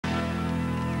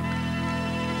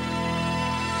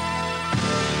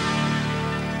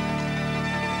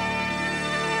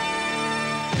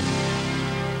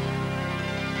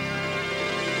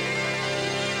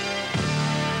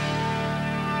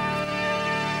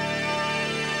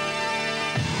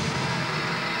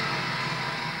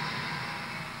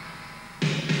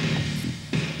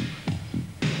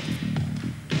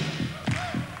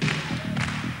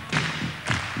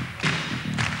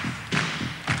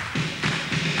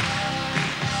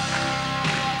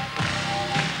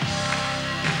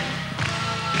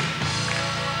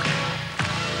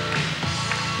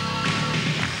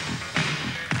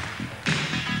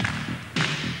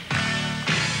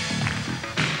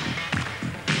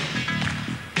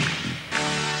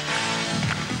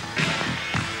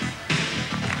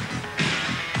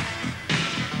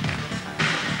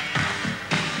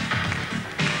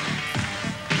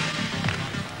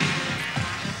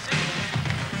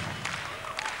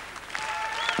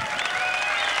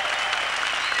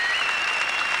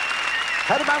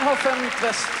Hermannhofen,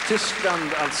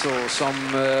 Västtyskland alltså,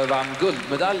 som vann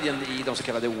guldmedaljen i de så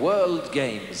kallade World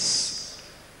Games.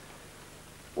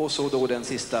 Och så då den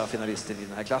sista finalisten i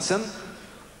den här klassen.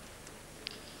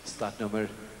 Startnummer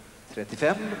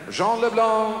 35, Jean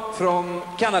Leblanc från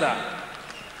Kanada.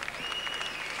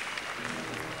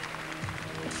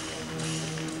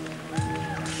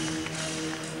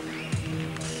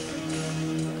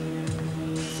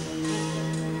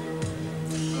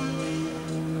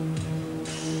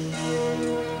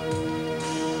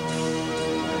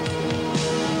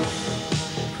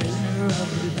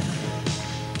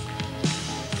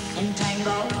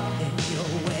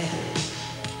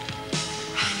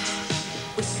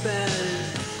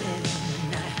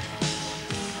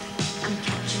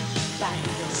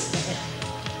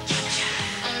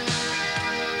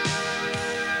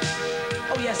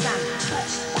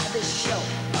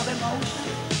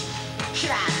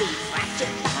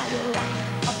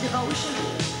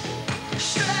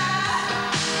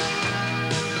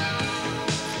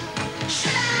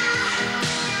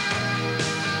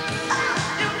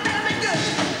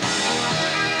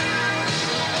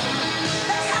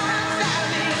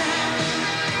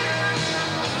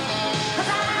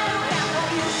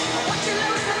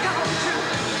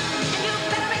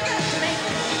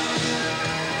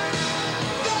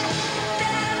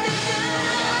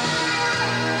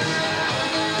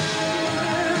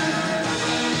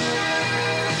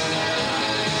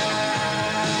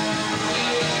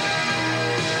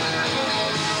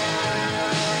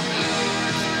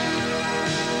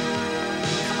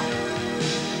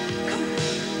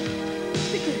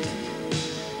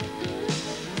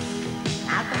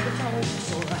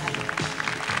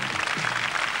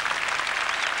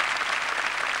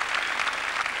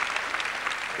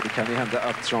 Det kan ju hända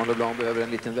att Jean Leblanc behöver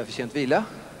en liten välförtjänt vila.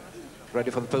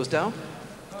 Ready for the pose down?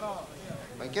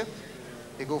 Thank you.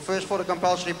 We go first for the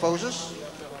compulsory poses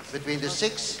between the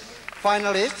 6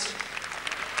 finalists.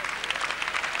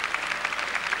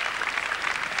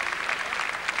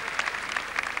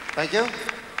 Thank you.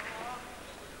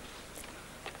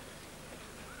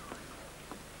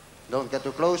 Don't get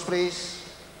too close, please.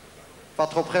 Pas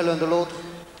trop près l'un de l'autre.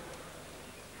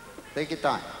 Take your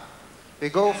time. We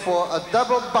go for a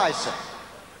double bicep.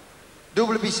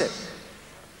 Double bicep.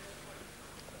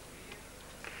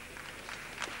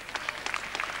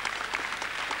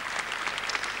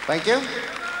 Thank you.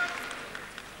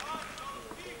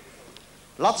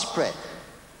 Lat spread.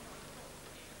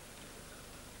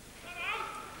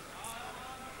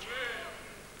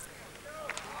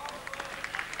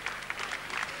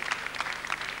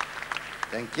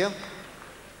 Thank you.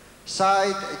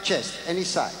 Side chest, any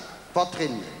side.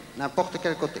 Poitrine, n'importe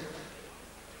quel côté.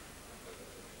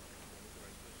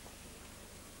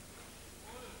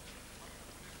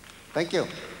 Thank you.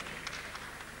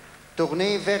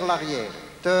 Tournez vers l'arrière.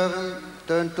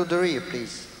 Turn to the rear,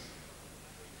 please.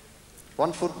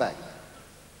 One foot back.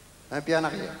 Un pied en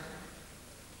arrière.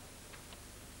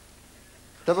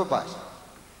 Double bicep.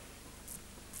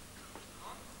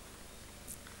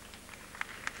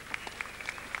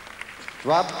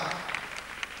 Drop.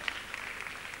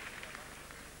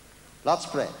 Lat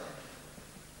spread.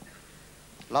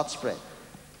 Lat spread.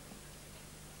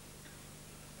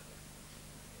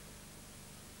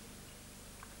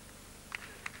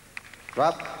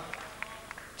 Drop.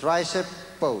 Tricep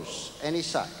pose. Any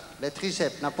side. Les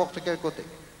triceps, n'importe quel côté.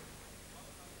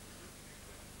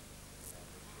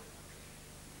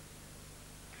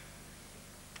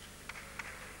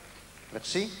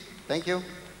 Merci. Thank you.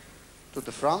 To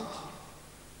the front.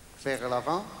 Vers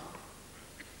l'avant.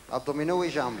 Abdominaux et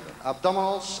jambes.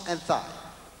 Abdominals and thigh.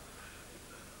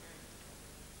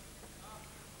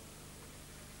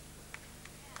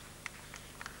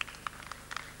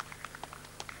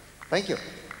 Thank you.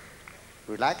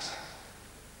 Relax.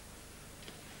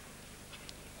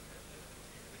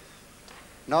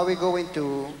 Now we go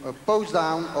into a pose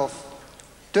down of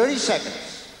 30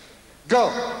 seconds.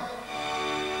 Go.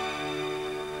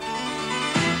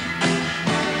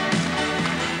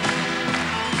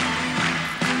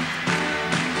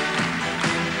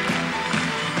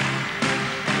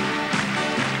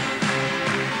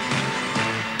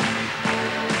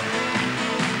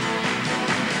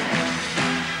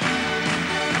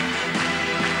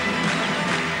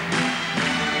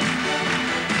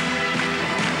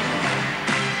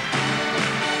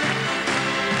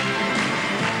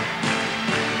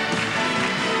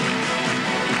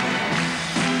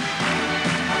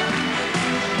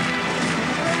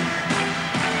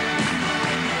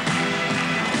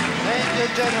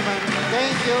 Gentlemen,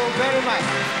 thank you very much.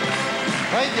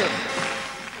 Thank you.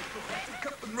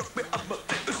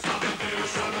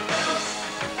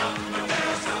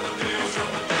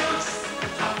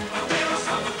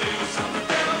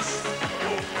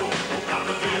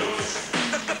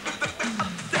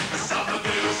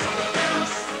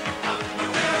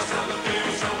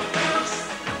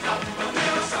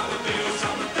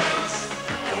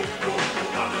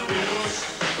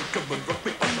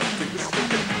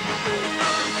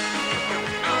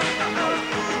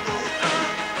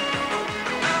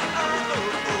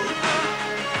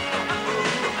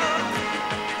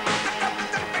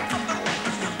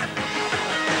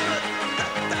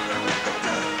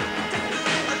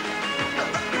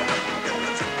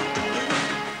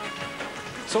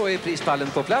 så är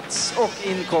prispallen på plats och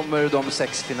in kommer de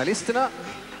 6 finalisterna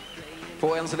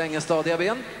på än så länge stadiga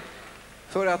ben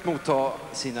för att motta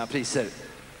sina priser.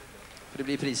 För det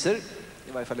blir priser,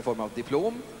 i varje fall i form av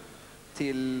diplom,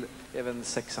 till även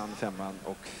 6:an, 5:an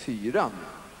och 4:an.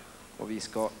 Och vi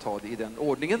ska ta det i den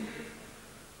ordningen,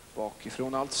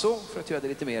 bakifrån alltså, för att göra det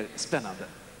lite mer spännande.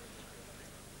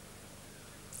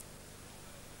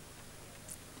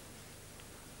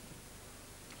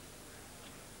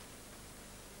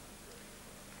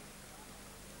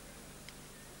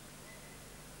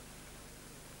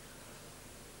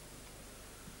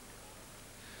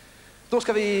 Då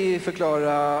ska vi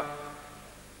förklara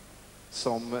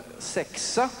som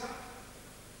 6:a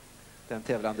den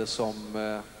tävlande som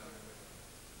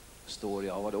står,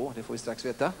 ja vadå, det får vi strax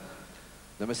veta.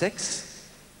 Nummer 6.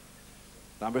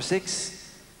 Number 6.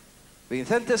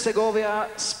 Vicente Segovia,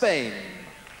 Spain.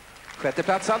 6:e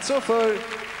plats alltså för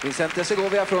Vicente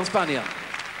Segovia från Spanien.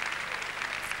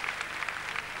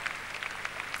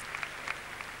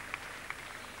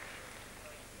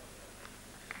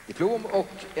 Diplom och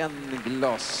en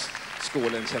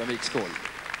glasskål, en keramikskål.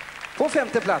 På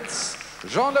 5:e plats,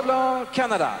 Jean Leblanc,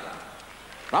 Canada.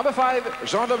 Number 5,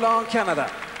 Jean Leblanc, Canada.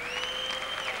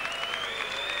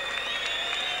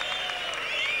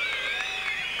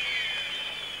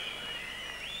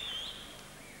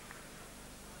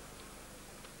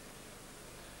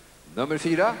 Nummer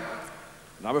 4,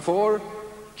 number 4,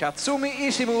 Katsumi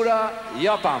Ishimura,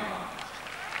 Japan.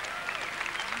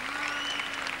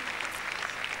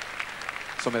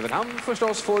 Som även han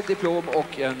förstås får diplom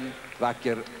och en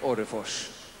vacker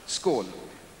Orrefors-skål.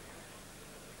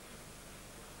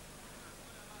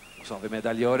 Och så har vi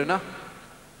medaljörerna.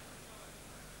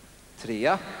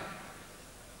 3:a.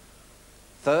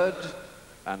 Third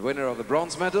and winner of the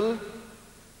bronze medal.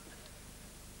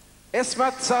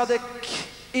 Esmat Sadek,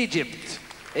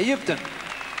 Egypten.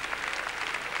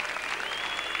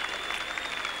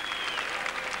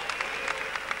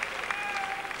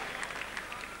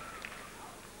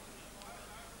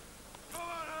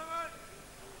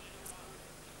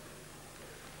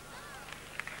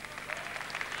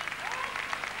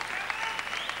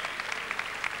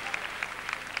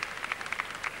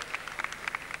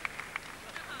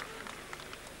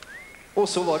 Och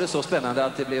så var det så spännande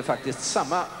att det blev faktiskt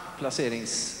samma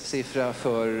placeringssiffra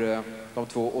för de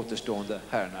 2 återstående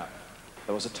herrarna.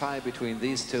 There was a tie between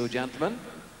these 2 gentlemen.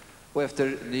 Och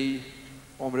efter ny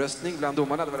omröstning bland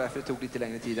domarna, det var därför det tog lite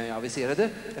längre tid än jag aviserade.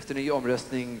 Efter ny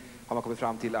omröstning har man kommit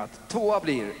fram till att 2:a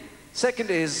blir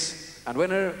second is and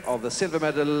winner of the silver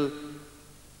medal,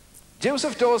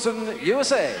 Joseph Dawson,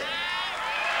 USA.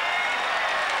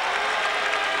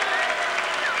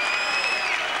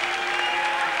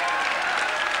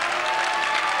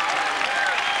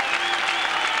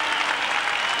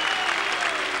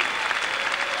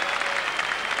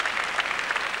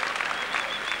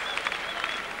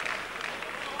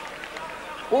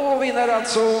 Och vinnare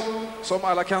alltså, som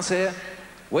alla kan se,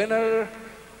 winner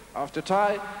after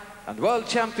tie and world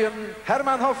champion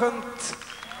Hermann Hoffent,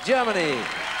 Germany.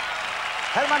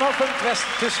 Hermann Hoffent,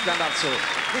 Västtyskland alltså.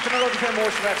 1985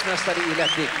 års världsmästare i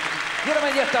lättvikt. Ge dem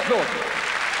en jätteapplåd.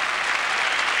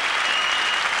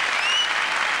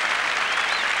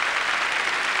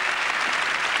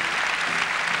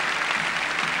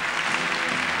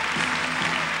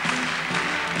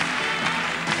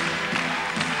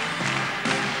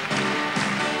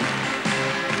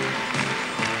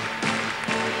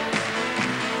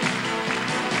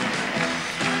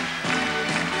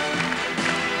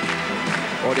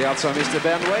 Och det är alltså Mr.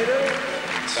 Ben Wader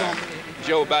som...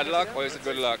 Joe, bad luck or is it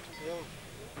good luck?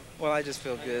 Well, I just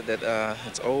feel good that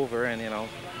it's over, and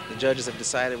the judges have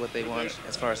decided what they want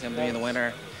as far as him being the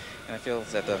winner, and I feel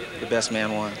that the best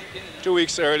man won. 2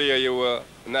 weeks earlier you were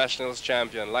nationals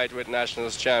champion, lightweight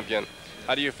nationals champion.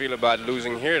 How do you feel about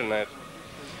losing here tonight?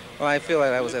 Well, I feel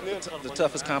like I was at the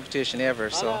toughest competition ever,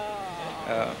 so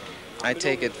I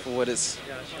take it for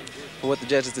what the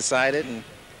judges decided. And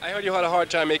I heard you had a hard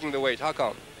time making the weight. How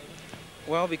come?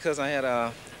 well, because I had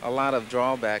a lot of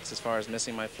drawbacks as far as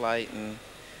missing my flight and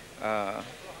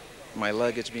my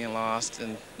luggage being lost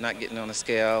and not getting on the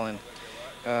scale and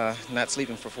not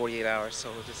sleeping for 48 hours, so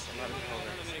just a lot of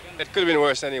drawbacks. It could have been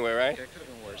worse anyway, right? Yeah, it could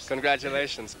have been worse.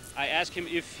 Congratulations. I asked him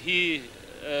if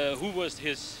who was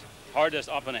his hardest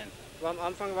opponent. Am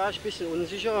Anfang war ich ein bisschen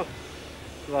unsicher,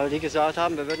 weil die gesagt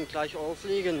haben, wir würden gleich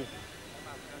aufliegen.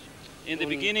 In the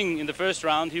beginning, in the first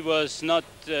round, he was not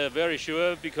very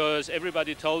sure because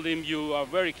everybody told him you are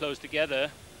very close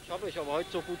together. Ich habe mich aber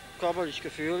heute so gut körperlich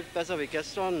gefühlt, besser wie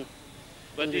gestern.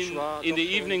 But in the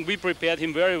evening, we prepared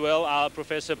him very well. Our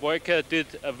Professor Boyka did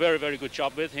a very, very good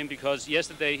job with him, because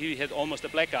yesterday he had almost a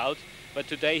blackout, but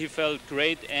today he felt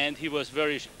great and he was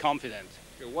very confident.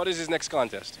 What is his next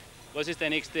contest? Was ist der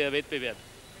nächste Wettbewerb?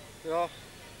 Ja,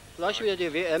 vielleicht wieder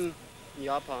die WM in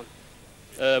Japan.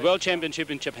 World Championship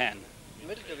in Japan.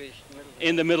 Mittelgewicht.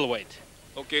 In the middleweight.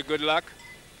 Okay, good luck.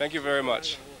 Thank you very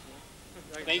much.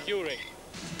 Thank you, Rick.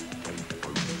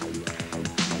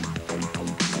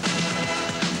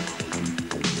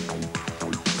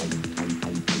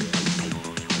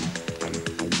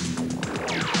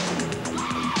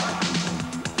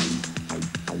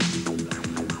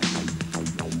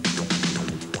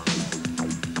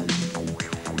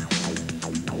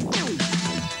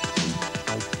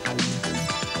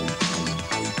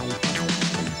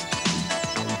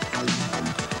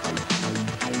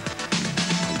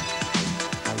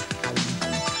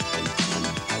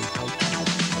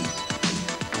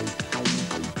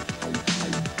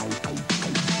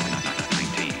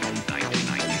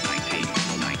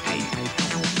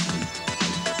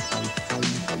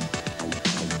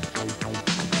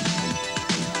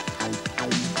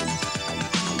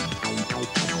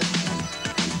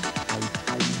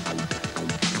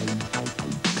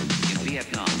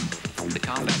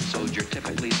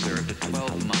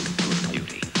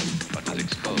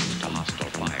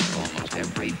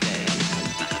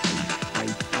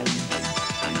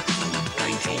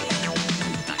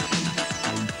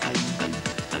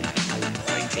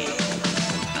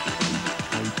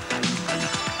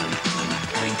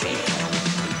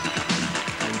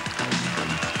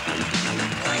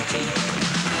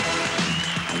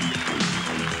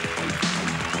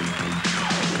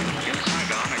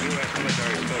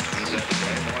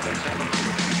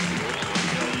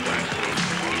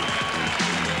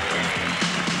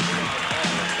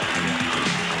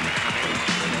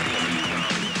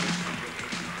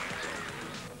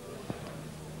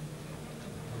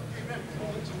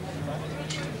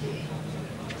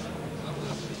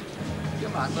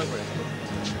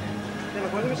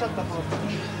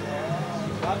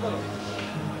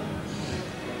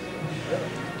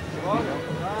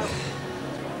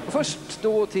 Först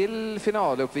då till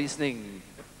finaluppvisning.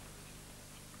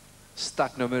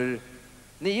 Startnummer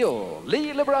 9,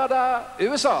 Lee Labrada,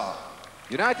 USA,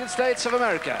 United States of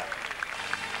America.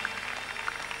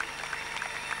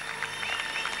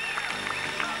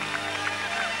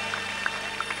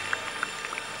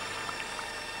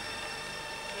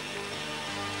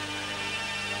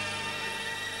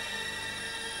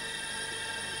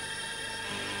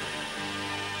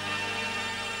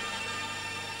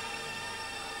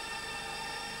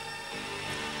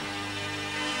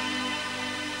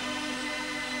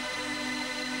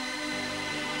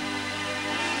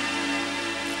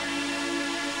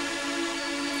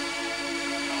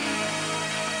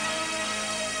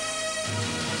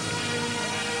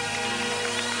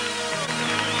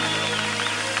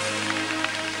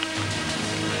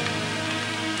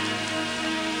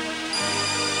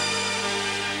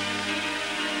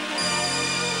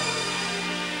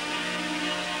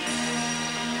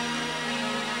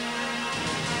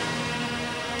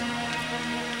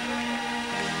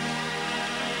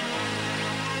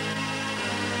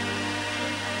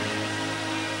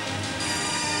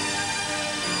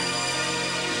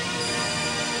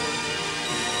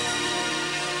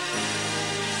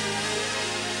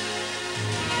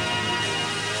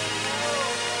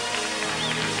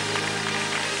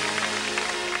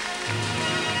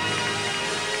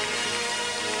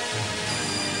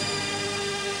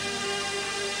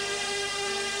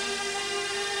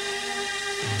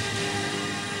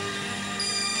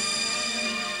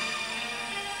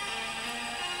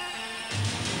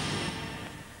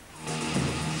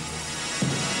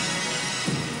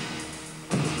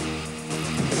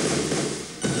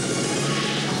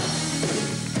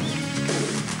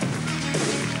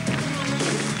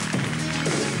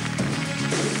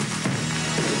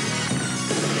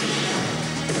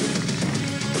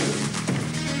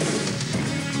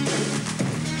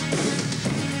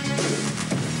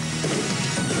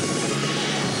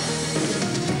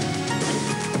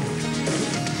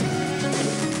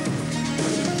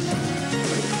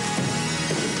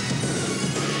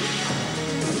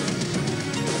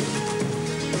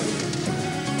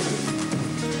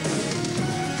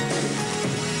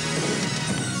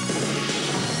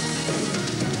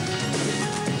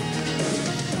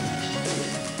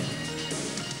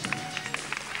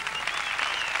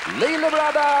 Lee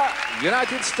Labrada,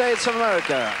 United States of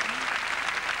America.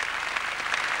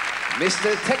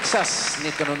 Mr. Texas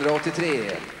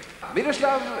 1983.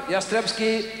 Miroslav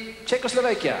Jastrzębski,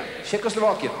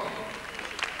 Tjeckoslovakien.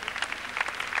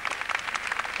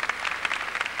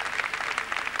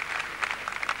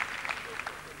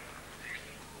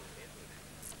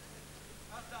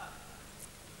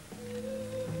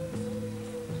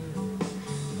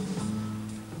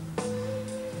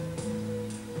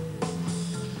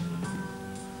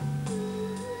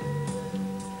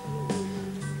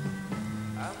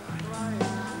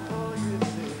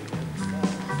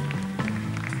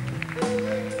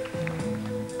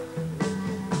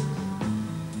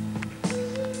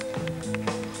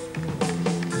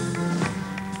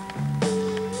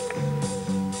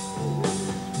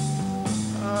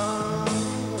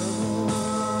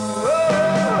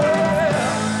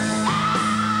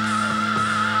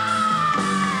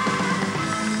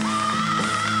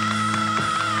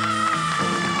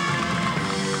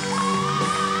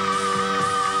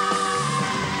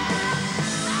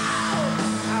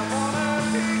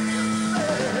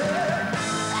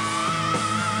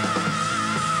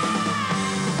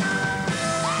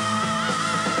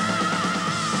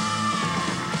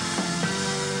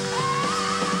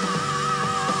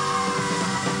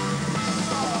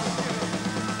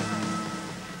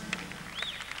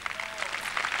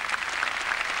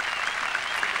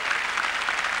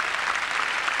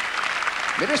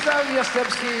 Miroslav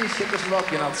Jastrzębski,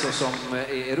 Tjeckoslovakien alltså, som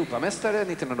är Europamästare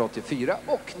 1984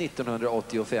 och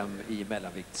 1985 i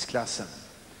mellanviktsklassen.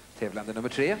 Tävlande nummer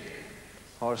 3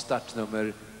 har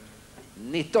startnummer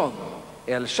 19.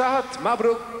 El Shahat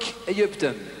Mabruk,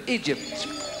 Egypten, Egypt.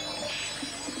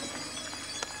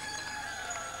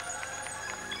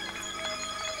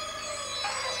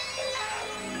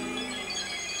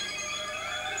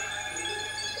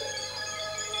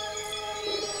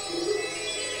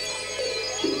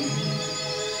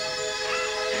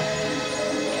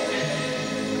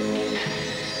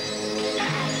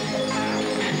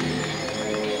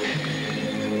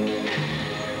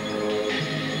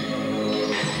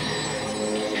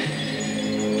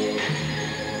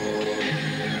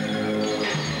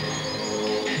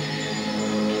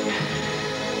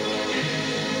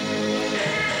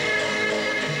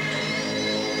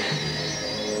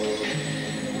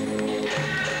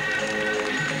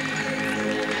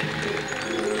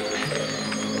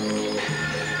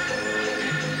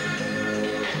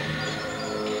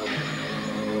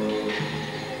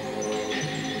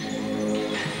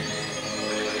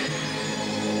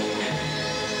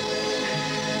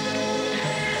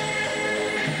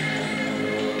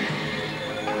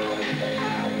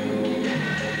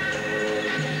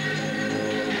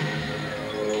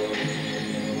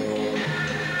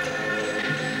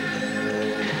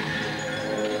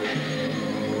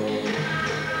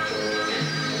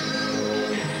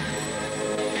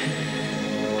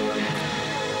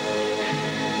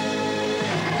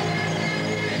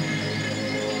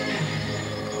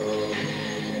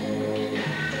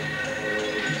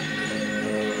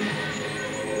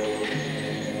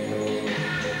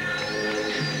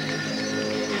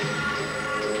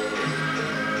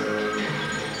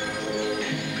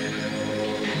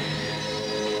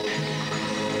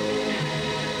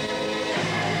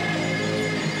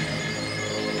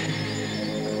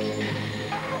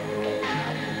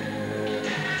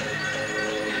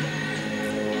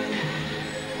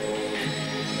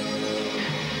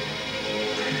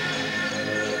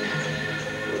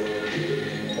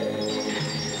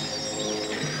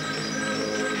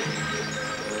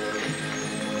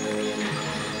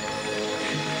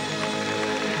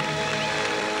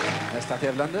 Nästa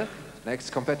tävlande,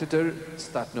 next competitor,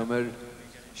 startnummer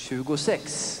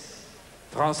 26.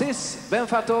 Francis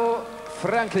Benfato,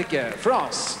 Frankrike,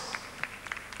 France.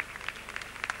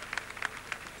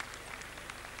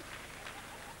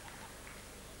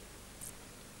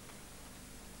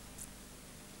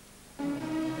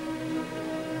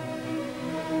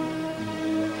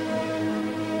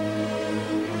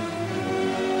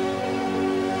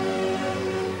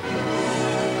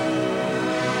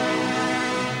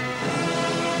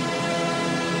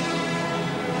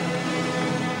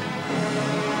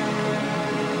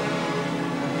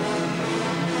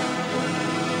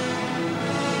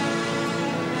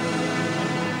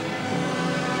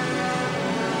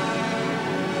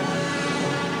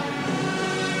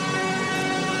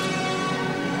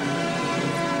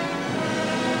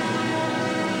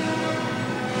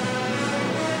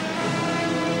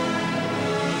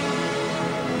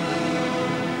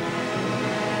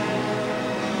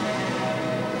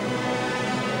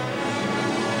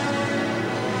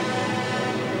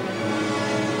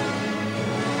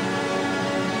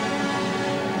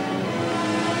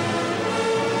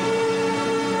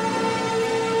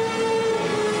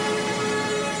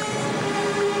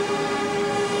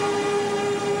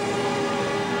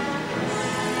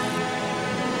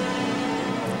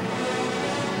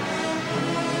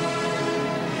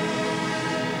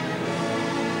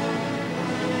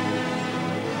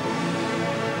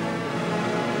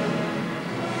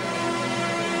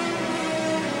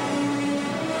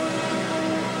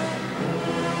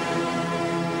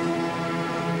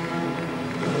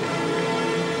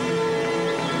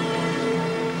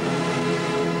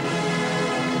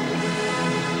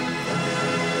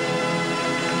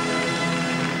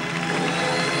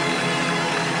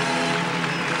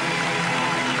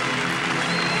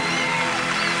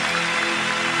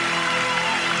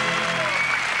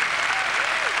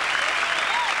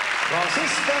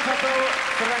 Francis Benfato,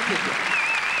 Frankrike.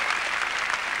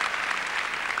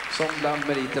 Som bland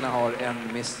meriterna har en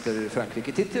Mr.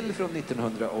 Frankrike-titel från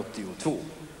 1982.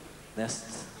 Näst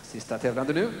sista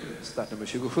tävlande nu, startnummer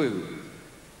 27.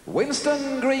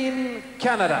 Winston Green,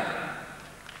 Kanada.